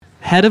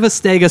head of a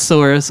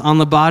stegosaurus on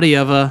the body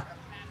of a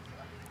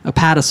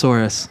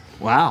apatosaurus.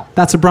 Wow.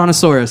 That's a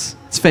brontosaurus.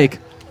 It's fake.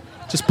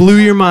 Just blew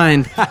your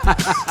mind.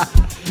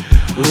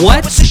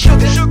 What? Sit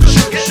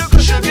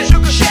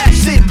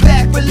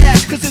back,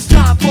 relax, 'cause it's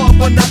time for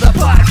another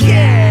podcast.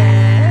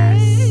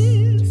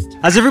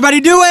 How's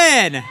everybody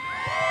doing?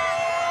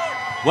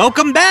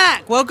 Welcome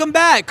back. Welcome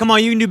back. Come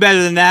on, you can do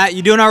better than that.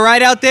 You doing all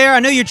right out there?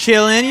 I know you're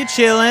chilling. You're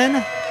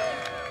chilling.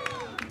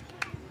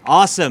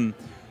 Awesome.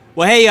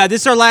 Well, hey,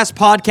 this is our last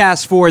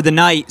podcast for the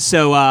night,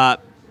 so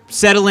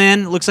settle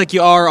in. Looks like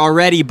you are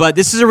already, but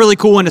this is a really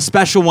cool one, a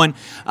special one.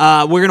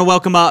 We're going to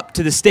welcome up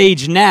to the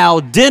stage now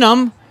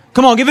Denim.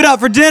 Come on, give it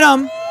up for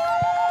Denim.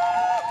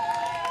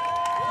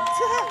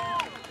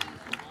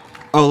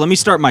 Oh, let me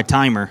start my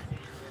timer,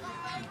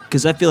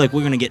 because I feel like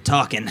we're going to get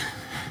talking.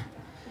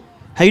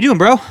 How you doing,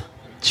 bro?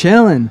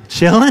 Chilling.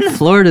 Chilling?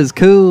 Florida's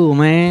cool,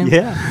 man.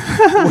 Yeah.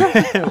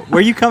 Where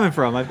are you coming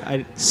from?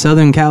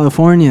 Southern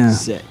California.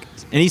 Sick.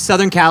 Any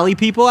Southern Cali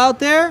people out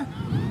there?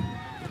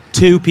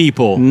 2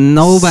 people.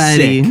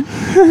 Nobody. Sick.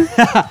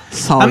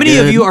 It's all How many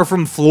good. of you are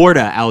from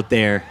Florida out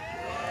there?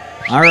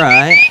 All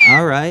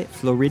right.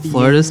 Floridian.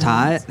 Florida's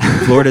hot.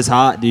 Florida's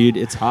hot, dude.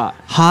 It's hot.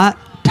 Hot,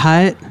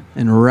 tight,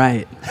 and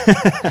right.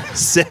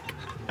 Sick.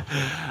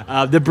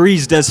 The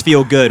breeze does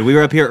feel good. We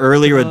were up here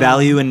earlier with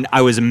Value, and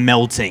I was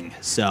melting,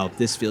 so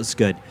this feels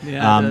good.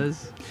 Yeah, it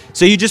does.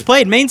 So you just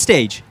played main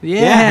stage.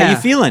 Yeah. How you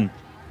feeling?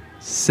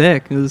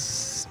 Sick. It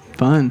was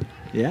fun.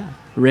 Yeah.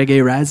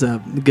 Reggae Rise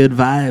Up. Good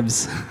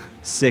vibes.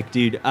 Sick,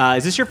 dude.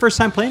 Is this your first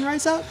time playing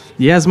Rise Up?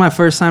 Yeah, it's my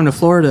first time to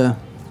Florida.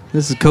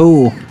 This is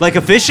cool. Like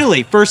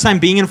officially, first time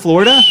being in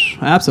Florida?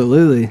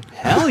 Absolutely.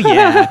 Hell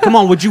yeah. Come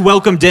on, would you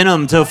welcome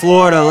Denim to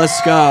Florida?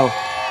 Let's go.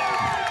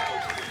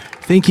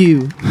 Thank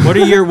you. What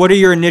are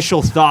your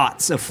initial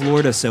thoughts of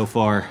Florida so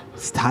far?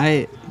 It's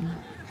tight.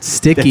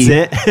 Sticky.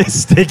 That's it?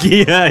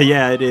 Sticky?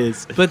 Yeah, it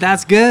is. But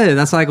that's good.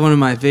 That's like one of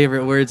my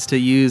favorite words to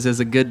use as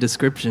a good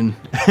description.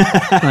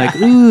 Like,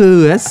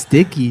 ooh, that's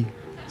sticky.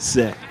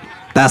 Sick.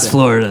 That's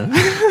Florida.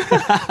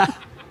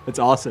 That's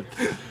awesome.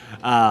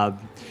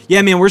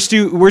 Yeah, man, we're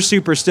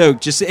super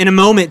stoked. Just in a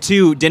moment,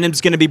 too, Denim's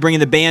going to be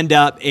bringing the band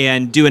up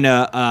and doing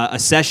a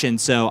session,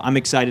 so I'm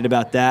excited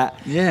about that.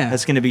 Yeah.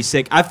 That's going to be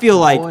sick. I feel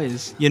like,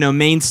 Boys.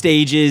 Main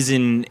stages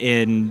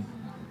and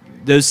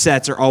those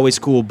sets are always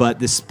cool, but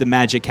the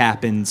magic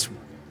happens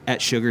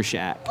at Sugar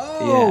Shack.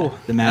 Oh, yeah,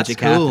 the magic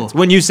that's cool. happens.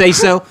 Wouldn't you say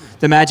so?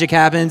 The magic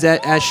happens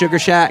at Sugar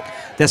Shack.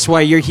 That's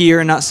why you're here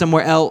and not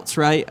somewhere else,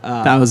 right?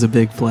 That was a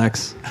big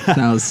flex.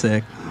 That was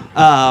sick.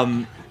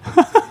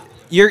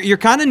 You're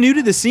kind of new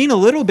to the scene a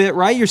little bit,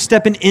 right? You're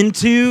stepping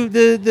into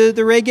the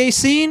reggae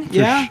scene,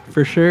 yeah?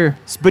 For sure.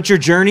 But your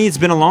journey, it's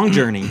been a long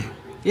journey.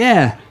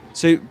 Yeah.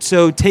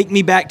 So take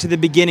me back to the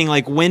beginning.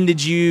 Like, when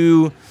did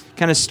you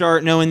kind of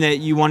start knowing that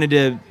you wanted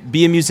to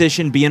be a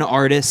musician, be an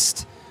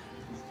artist?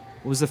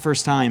 What was the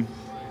first time?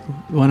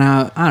 When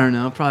I don't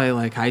know, probably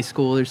like high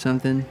school or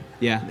something.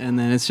 Yeah. And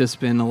then it's just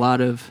been a lot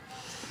of,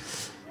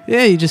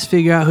 you just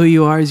figure out who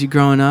you are as you're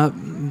growing up,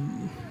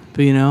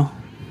 but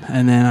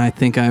and then I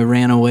think I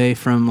ran away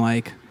from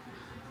like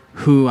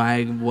who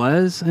I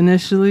was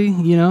initially,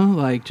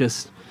 like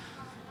just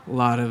a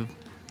lot of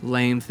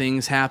lame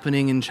things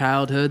happening in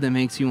childhood that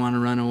makes you want to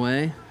run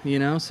away,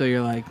 so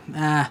you're like,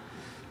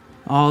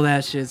 all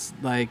that shit's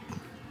like,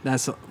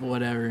 that's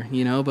whatever,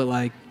 but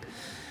like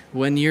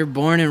when you're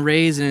born and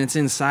raised and it's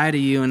inside of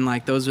you and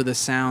like those are the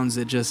sounds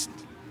that just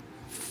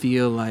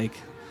feel like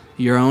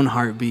your own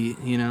heartbeat,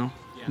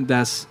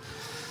 That's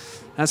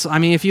I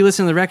mean, if you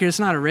listen to the record, it's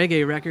not a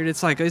reggae record.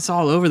 It's like it's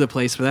all over the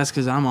place, but that's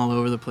because I'm all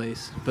over the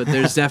place. But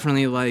there's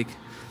definitely like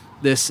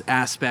this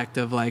aspect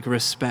of like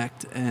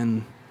respect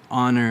and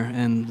honor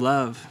and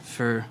love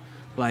for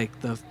like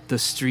the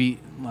street,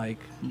 like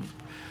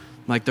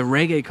the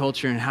reggae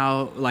culture and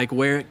how like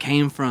where it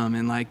came from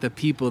and like the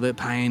people that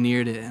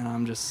pioneered it.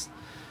 And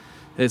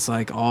it's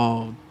like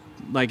all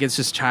like it's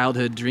just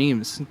childhood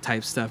dreams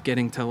type stuff.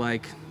 Getting to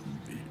like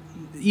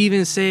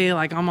even say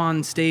like I'm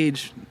on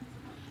stage.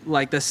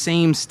 Like the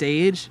same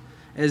stage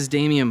as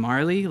Damian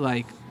Marley,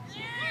 like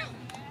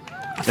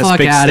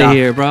fuck out of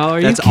here, bro. Are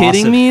you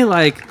kidding awesome. me?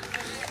 Like,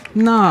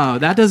 no,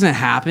 that doesn't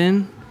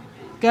happen.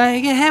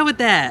 Guy, get ahead with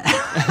that.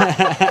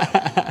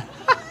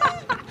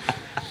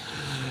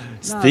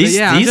 These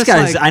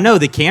guys, like, I know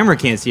the camera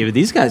can't see it, but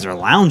these guys are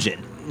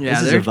lounging.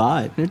 Yeah, this is a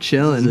vibe. They're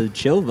chilling. This is a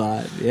chill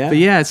vibe. Yeah. But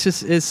yeah,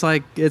 it's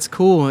like it's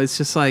cool. It's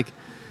just like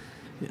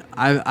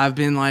I've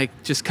been like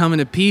just coming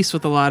to peace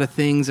with a lot of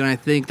things, and I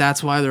think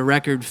that's why the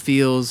record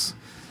feels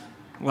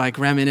like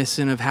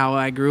reminiscent of how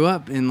I grew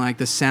up and like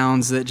the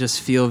sounds that just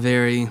feel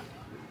very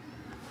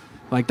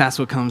like that's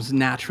what comes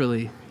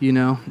naturally,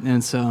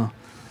 And so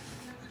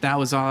that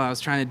was all I was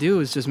trying to do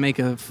was just make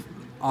a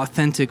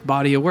authentic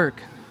body of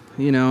work,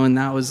 and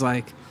that was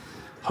like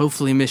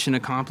hopefully mission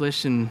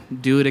accomplished and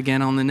do it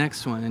again on the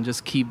next one and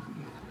just keep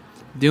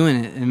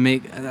doing it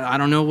and I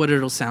don't know what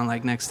it'll sound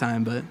like next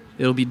time, but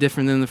it'll be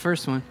different than the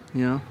first one,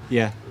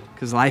 Yeah.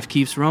 Because life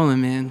keeps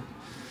rolling, man.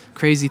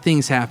 Crazy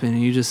things happen,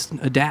 and you just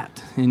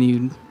adapt, and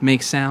you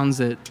make sounds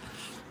that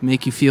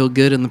make you feel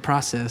good in the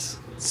process.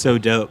 So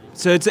dope.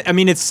 So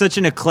it's such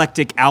an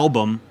eclectic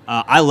album.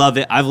 I love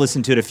it. I've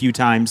listened to it a few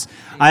times.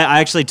 I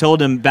actually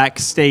told him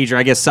backstage, or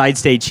I guess side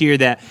stage here,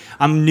 that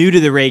I'm new to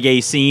the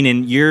reggae scene,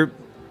 and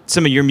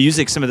some of your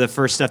music, some of the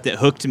first stuff that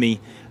hooked me,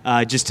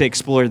 just to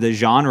explore the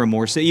genre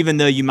more. So even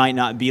though you might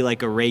not be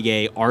like a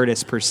reggae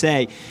artist per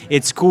se,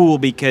 it's cool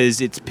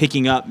because it's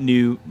picking up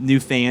new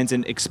fans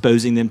and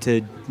exposing them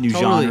to new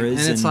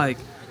genres. And it's like,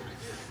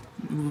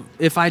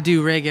 if I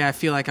do reggae, I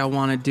feel like I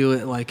want to do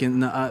it like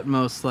in the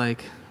utmost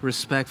like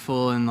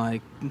respectful and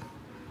like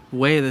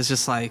way that's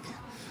just like,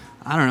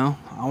 I don't know,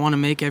 I want to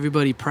make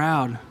everybody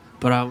proud,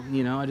 but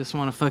I just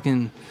want to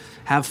fucking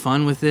have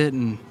fun with it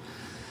and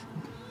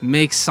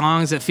make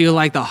songs that feel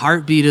like the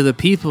heartbeat of the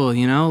people,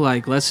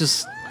 like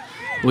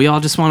we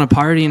all just want to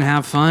party and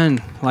have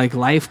fun. Like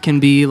life can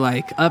be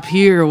like up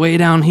here or way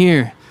down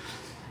here,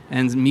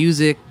 and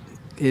music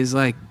is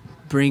like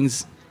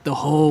brings the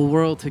whole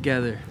world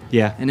together.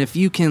 Yeah. And if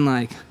you can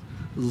like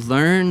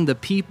learn the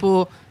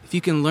people, if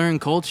you can learn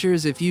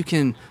cultures, if you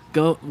can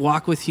go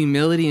walk with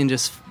humility and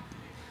just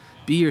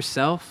be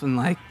yourself, and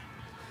like,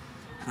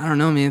 I don't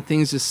know, man,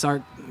 things just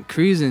start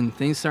cruising,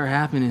 things start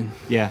happening.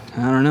 Yeah.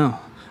 I don't know.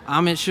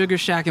 I'm at Sugar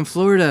Shack in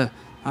Florida.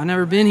 I've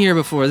never been here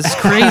before. This is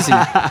crazy.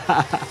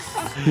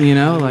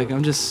 Like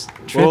I'm just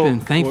tripping,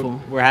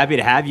 thankful. We're happy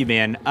to have you,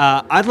 man.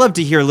 I'd love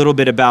to hear a little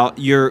bit about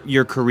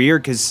your career,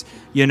 because,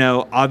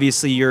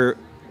 obviously you're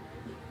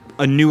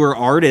a newer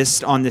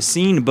artist on the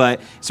scene,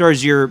 but as far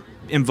as your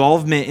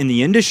involvement in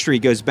the industry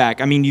goes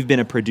back, I mean, you've been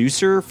a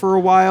producer for a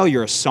while,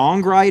 you're a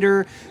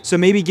songwriter, so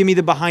maybe give me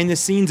the behind the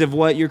scenes of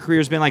what your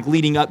career's been like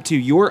leading up to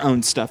your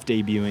own stuff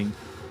debuting.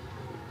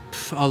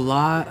 A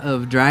lot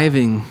of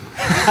driving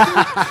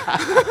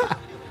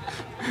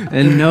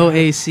and no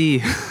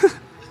AC.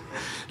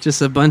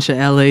 Just a bunch of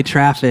LA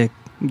traffic,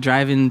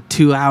 driving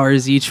 2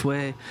 hours each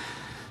way.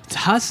 It's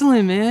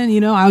hustling,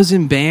 man. I was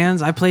in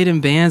bands. I played in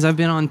bands. I've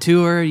been on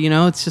tour.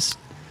 It's just...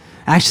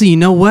 Actually, you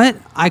know what?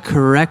 I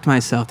correct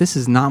myself. This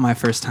is not my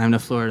first time to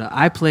Florida.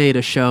 I played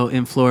a show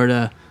in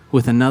Florida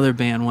with another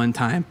band one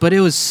time, but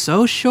it was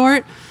so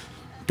short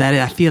that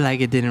I feel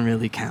like it didn't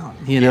really count.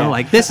 Yeah.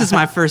 Like this is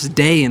my first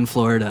day in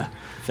Florida.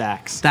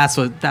 Facts. That's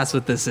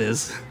what this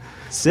is.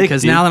 Sick,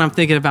 because dude. Now that I'm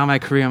thinking about my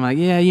career, I'm like,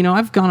 yeah,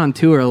 I've gone on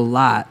tour a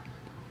lot,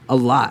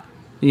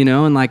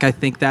 and like I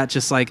think that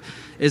just like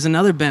is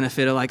another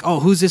benefit of like, oh,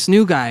 who's this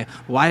new guy?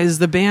 Why is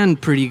the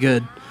band pretty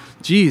good?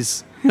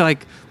 Jeez,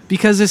 like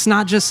because it's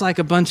not just like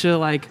a bunch of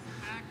like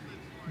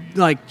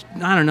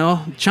I don't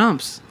know,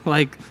 chumps.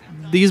 Like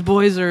these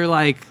boys are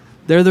like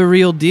they're the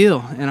real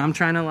deal, and I'm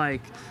trying to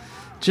like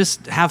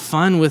just have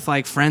fun with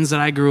like friends that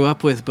I grew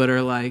up with, but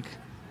are like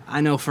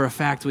I know for a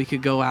fact we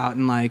could go out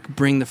and like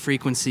bring the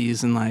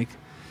frequencies and like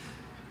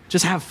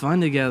just have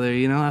fun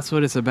together, that's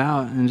what it's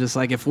about. And just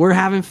like if we're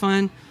having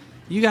fun,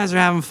 you guys are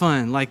having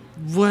fun. Like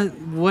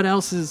what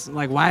else is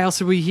like why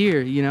else are we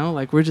here?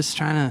 Like we're just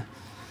trying to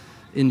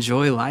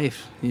enjoy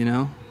life,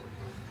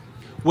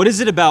 What is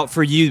it about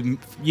for you?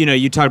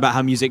 You talked about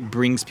how music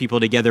brings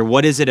people together.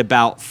 What is it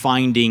about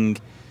finding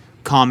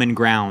common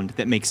ground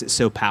that makes it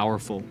so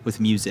powerful with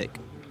music?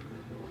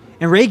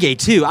 And reggae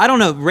too. I don't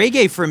know.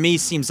 Reggae for me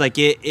seems like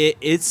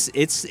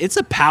it's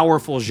a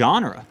powerful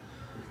genre.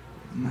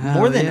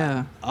 More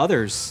than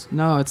others.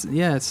 No,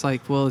 it's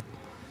like, well,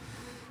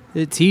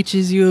 it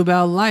teaches you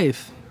about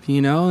life,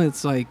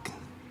 It's like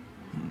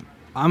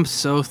I'm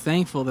so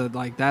thankful that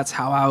like that's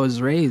how I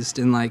was raised,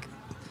 and like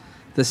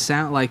the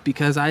sound, like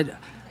because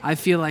I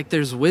feel like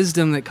there's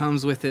wisdom that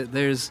comes with it.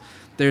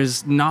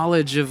 There's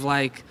knowledge of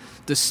like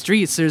the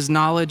streets, there's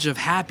knowledge of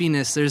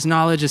happiness, there's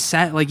knowledge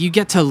of like you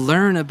get to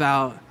learn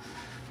about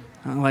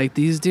like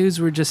these dudes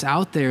were just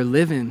out there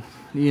living,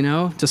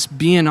 just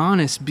being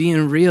honest,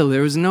 being real.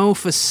 There was no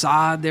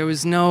facade, there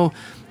was no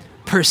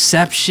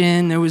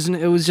perception, it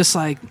was just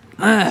like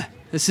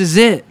this is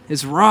it,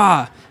 it's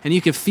raw, and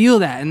you can feel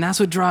that. And that's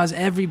what draws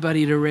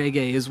everybody to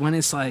reggae, is when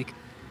it's like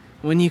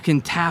when you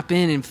can tap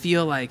in and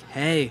feel like,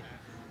 hey,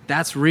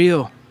 that's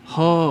real,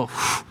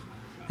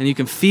 and you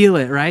can feel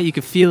it, right? You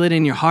can feel it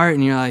in your heart,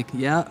 and you're like,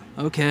 yeah,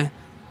 okay,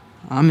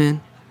 I'm in,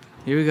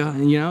 here we go.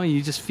 And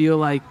you just feel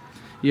like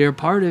you're a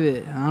part of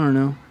it. I don't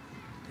know,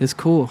 it's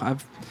cool.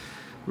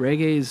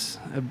 Reggae is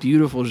a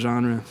beautiful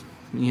genre,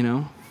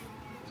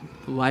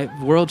 life,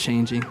 world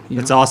changing.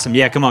 That's awesome.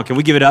 Yeah, come on, can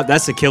we give it up?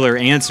 That's a killer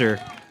answer.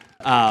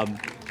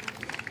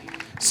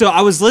 So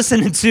I was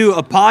listening to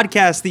a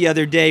podcast the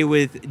other day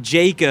with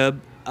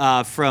Jacob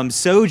from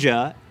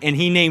Soja, and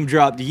he name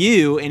dropped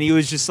you, and he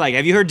was just like,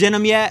 have you heard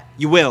Denim yet?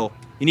 You will.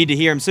 You need to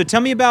hear him. So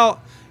tell me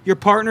about your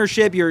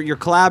partnership, your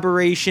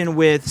collaboration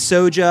with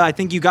Soja. I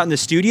think you got in the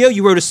studio.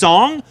 You wrote a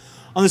song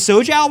on the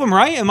Soja album,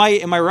 right? Am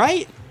I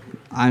right?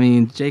 I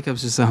mean,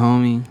 Jacob's just a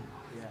homie.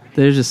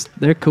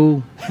 They're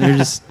cool. They're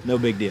just no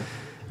big deal.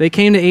 They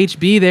came to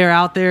HB. They're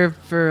out there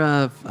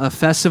for a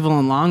festival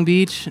in Long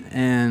Beach,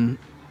 and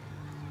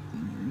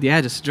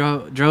just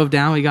drove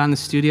down. We got in the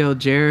studio,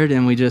 Jared,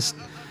 and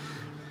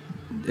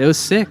it was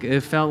sick.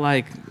 It felt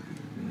like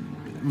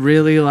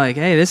really like,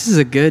 hey, this is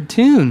a good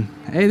tune.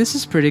 Hey, this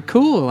is pretty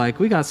cool. Like,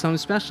 we got something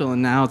special.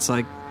 And now it's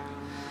like,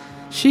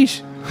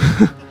 sheesh.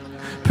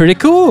 Pretty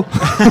cool.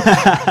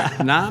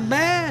 Not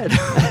bad.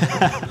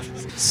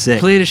 Sick.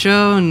 Played a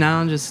show, and now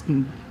I'm just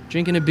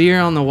drinking a beer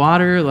on the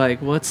water.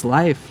 Like, what's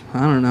life? I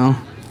don't know.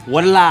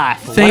 What a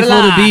life.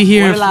 Thankful to be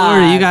here in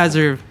Florida. You guys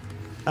are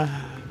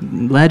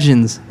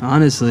legends,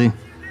 honestly.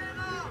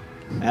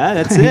 Yeah,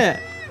 that's it.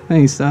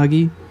 Thanks,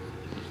 Doggy.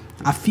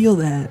 I feel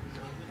that.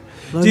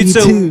 Love Dude, you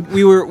so too.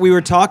 we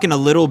were talking a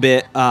little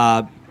bit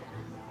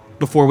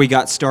before we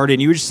got started.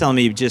 You were just telling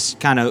me just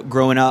kind of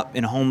growing up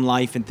in home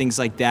life and things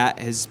like that.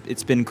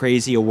 It's been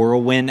crazy, a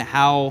whirlwind.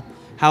 How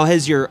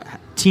has your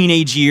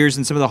teenage years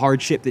and some of the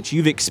hardship that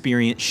you've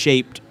experienced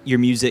shaped your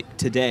music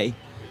today?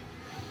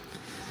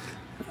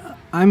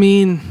 I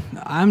mean,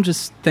 I'm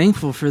just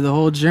thankful for the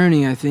whole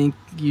journey. I think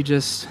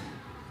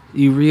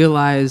you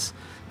realize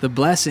the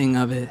blessing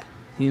of it,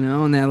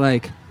 and that,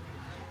 like,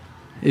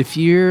 if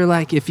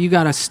you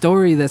got a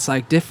story that's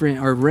like different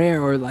or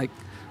rare or like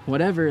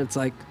whatever, it's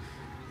like,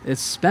 it's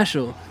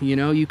special,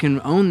 you can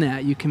own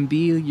that. You can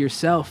be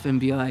yourself and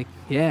be like,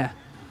 yeah,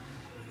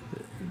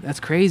 that's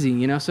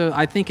crazy, So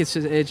I think it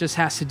just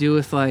has to do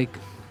with like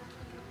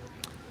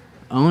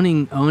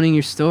owning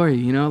your story,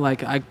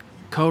 like I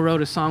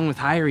co-wrote a song with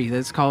Hyrie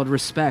that's called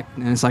Respect,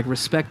 and it's like,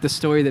 respect the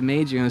story that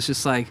made you. And it's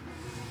just like,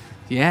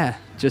 yeah,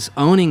 just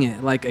owning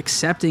it, like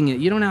accepting it.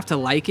 You don't have to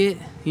like it,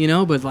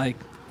 but like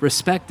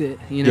respect it,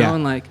 Yeah.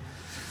 and like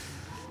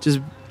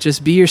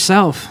just be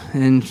yourself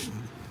and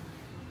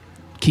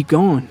keep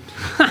going.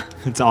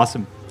 It's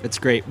awesome. That's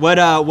great. What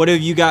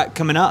have you got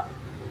coming up?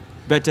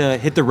 About to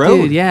hit the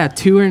road? Dude, yeah,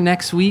 tour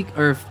next week,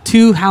 or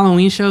 2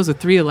 Halloween shows with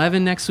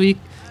 311 next week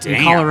in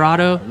Damn.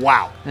 Colorado.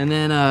 Wow. And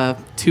then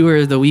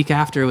tour the week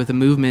after with a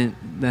movement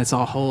that's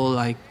a whole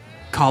like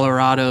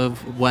Colorado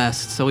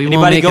West. So we won't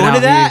Anybody make it going out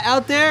to that here.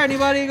 out there?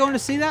 Anybody going to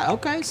see that?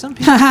 Okay, some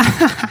people.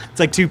 It's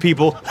like 2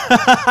 people.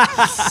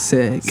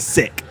 Sick.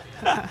 Sick.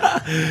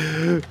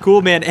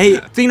 Cool, man. Hey,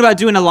 thinking about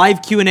doing a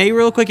live Q&A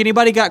real quick.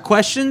 Anybody got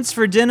questions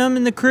for Denim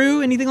and the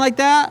crew? Anything like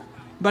that?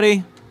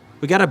 Buddy,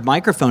 we got a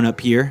microphone up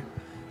here.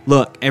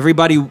 Look,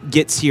 everybody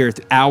gets here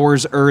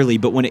hours early,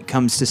 but when it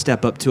comes to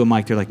step up to a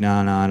mic, they're like, no,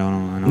 I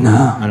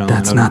don't.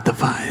 That's not the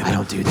vibe. I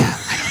don't do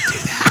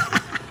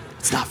that.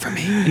 It's not for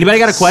me. Anybody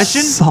got a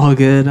question? It's all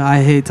good.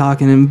 I hate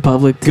talking in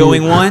public. Too.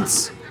 Going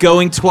once,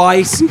 going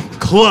twice,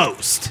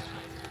 closed.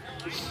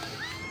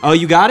 Oh,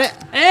 you got it?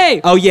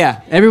 Hey! Oh,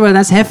 yeah. Everyone,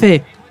 that's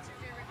Hefe.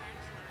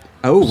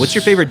 Oh, what's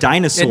your favorite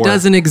dinosaur? It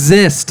doesn't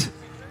exist.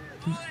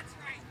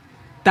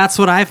 That's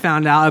what I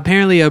found out.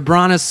 Apparently, a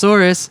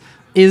brontosaurus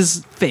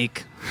is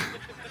fake.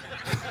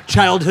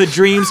 Childhood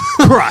dreams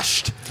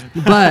crushed.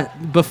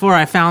 But before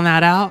I found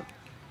that out,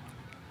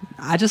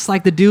 I just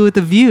like the dude with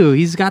the view.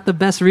 He's got the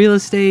best real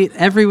estate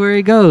everywhere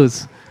he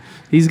goes.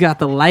 He's got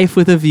the life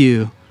with a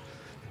view.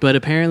 But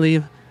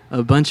apparently,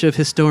 a bunch of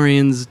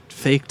historians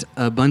faked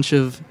a bunch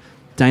of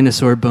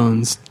dinosaur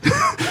bones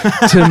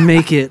to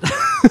make it.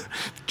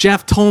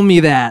 Jeff told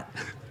me that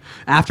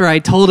after I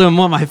told him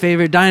what my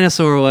favorite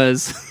dinosaur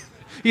was.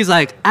 He's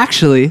like,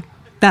 actually,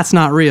 that's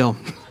not real.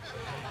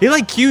 He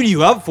like queued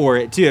you up for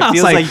it too. It I was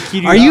feels like, like he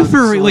queued you are up you just for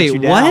to let wait you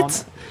down.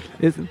 what?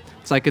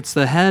 It's like it's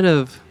the head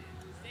of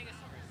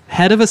a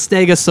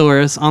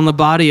stegosaurus on the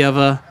body of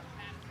a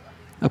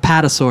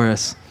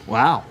apatosaurus.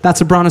 Wow. That's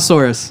a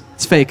brontosaurus.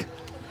 It's fake.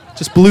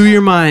 Just blew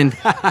your mind.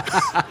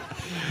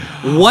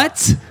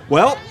 What?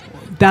 Well,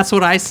 That's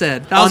what I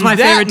said. That was On my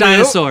that favorite note-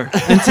 dinosaur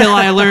until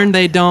I learned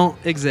they don't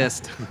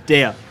exist.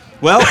 damn.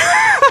 Well,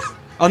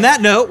 on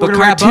that note, we're But gonna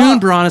wrap cartoon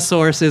up.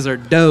 brontosauruses are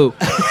dope.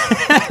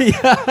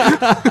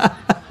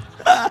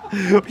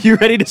 You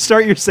ready to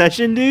start your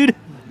session, dude?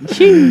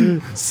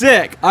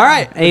 Sick. All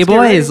right. Hey let's get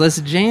ready. boys,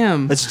 let's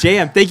jam. Let's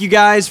jam. Thank you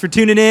guys for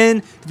tuning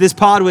in to this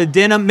pod with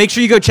Denim. Make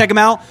sure you go check them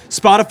out.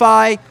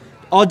 Spotify,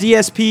 all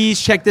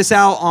DSPs. Check this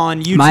out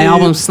on YouTube. My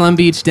album Slum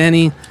Beach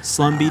Denny.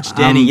 Slum Beach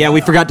Denny. Yeah, we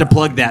forgot to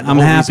plug that. The I'm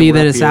whole happy reason we're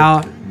that up it's here.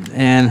 out,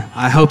 and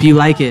I hope you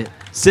like it.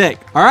 Sick.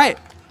 All right.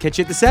 Catch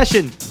you at the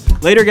session.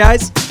 Later,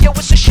 guys. Yo,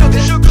 it's a sugar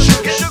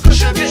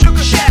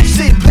shack.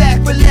 Sit back,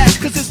 relax,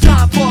 cause it's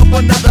time for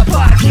another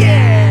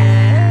podcast.